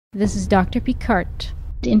This is Dr. Picart,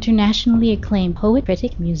 internationally acclaimed poet,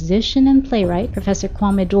 critic, musician, and playwright, Professor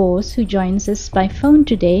Kwame Dawes, who joins us by phone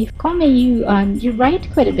today. Kwame, you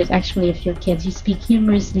write quite a bit, actually, of your kids. You speak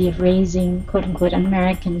humorously of raising, quote-unquote,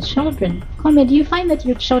 American children. Kwame, do you find that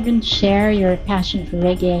your children share your passion for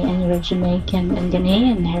reggae and your Jamaican and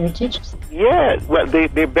Ghanaian heritage? Yeah, well, they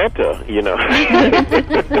better, There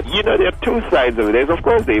are two sides of it. There's, of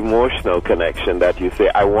course, the emotional connection that you say,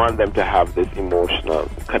 I want them to have this emotional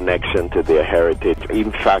connection to their heritage.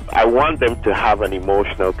 In fact, I want them to have an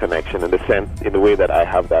emotional connection in the way that I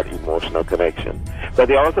have that emotional connection. But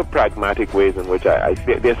there are also pragmatic ways in which I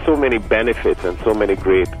see there's so many benefits and so many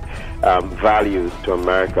great values to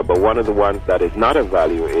America. But one of the ones that is not a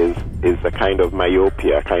value is a kind of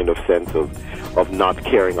myopia, a kind of sense of not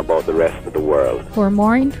caring about the rest of the world. For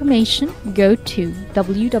more information, go to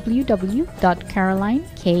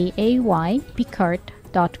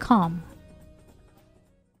www.carolinepicart.com.